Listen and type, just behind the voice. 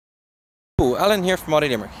Hello, Alan here from Audi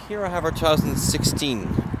Limerick. Here I have our 2016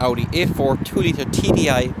 Audi A4 2-litre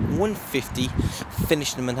TDI 150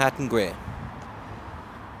 finished in Manhattan Grey.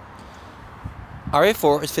 Our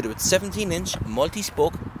A4 is fitted with 17-inch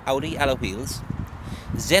multi-spoke Audi alloy wheels,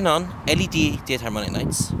 xenon LED daytime running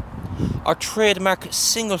lights, our trademark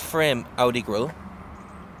single-frame Audi grille,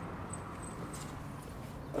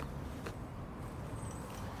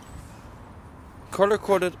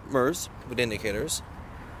 colour-coded mirrors with indicators,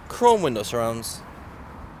 chrome window surrounds,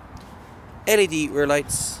 LED rear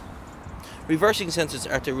lights, reversing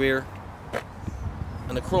sensors at the rear,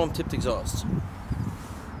 and a chrome tipped exhaust.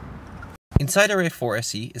 Inside our A4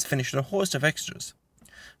 SE is finished with a host of extras,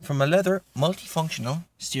 from a leather multifunctional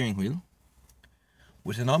steering wheel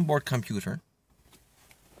with an onboard computer,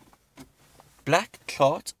 black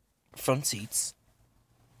cloth front seats,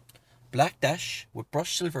 black dash with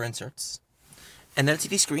brushed silver inserts, an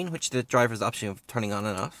LCD screen which the driver has the option of turning on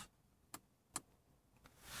and off,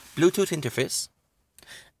 Bluetooth interface,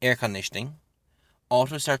 air conditioning,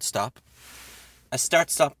 auto start stop, a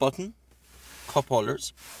start stop button, cup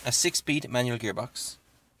holders, a 6-speed manual gearbox,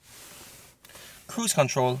 cruise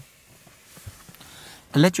control,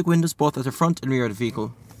 electric windows both at the front and rear of the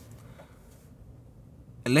vehicle,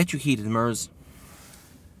 electric heated mirrors,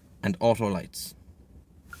 and auto lights.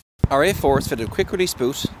 Our A4 is fitted with quick release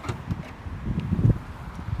boot,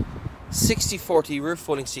 60/40 rear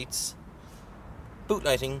folding seats, boot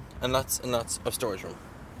lighting, and lots of storage room.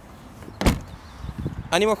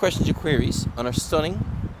 Any more questions or queries on our stunning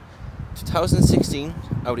 2016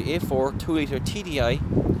 Audi A4 2-litre TDI,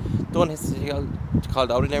 don't hesitate to call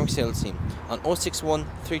the Audi Limerick sales team on 061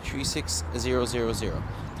 336 000.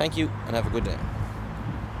 Thank you and have a good day.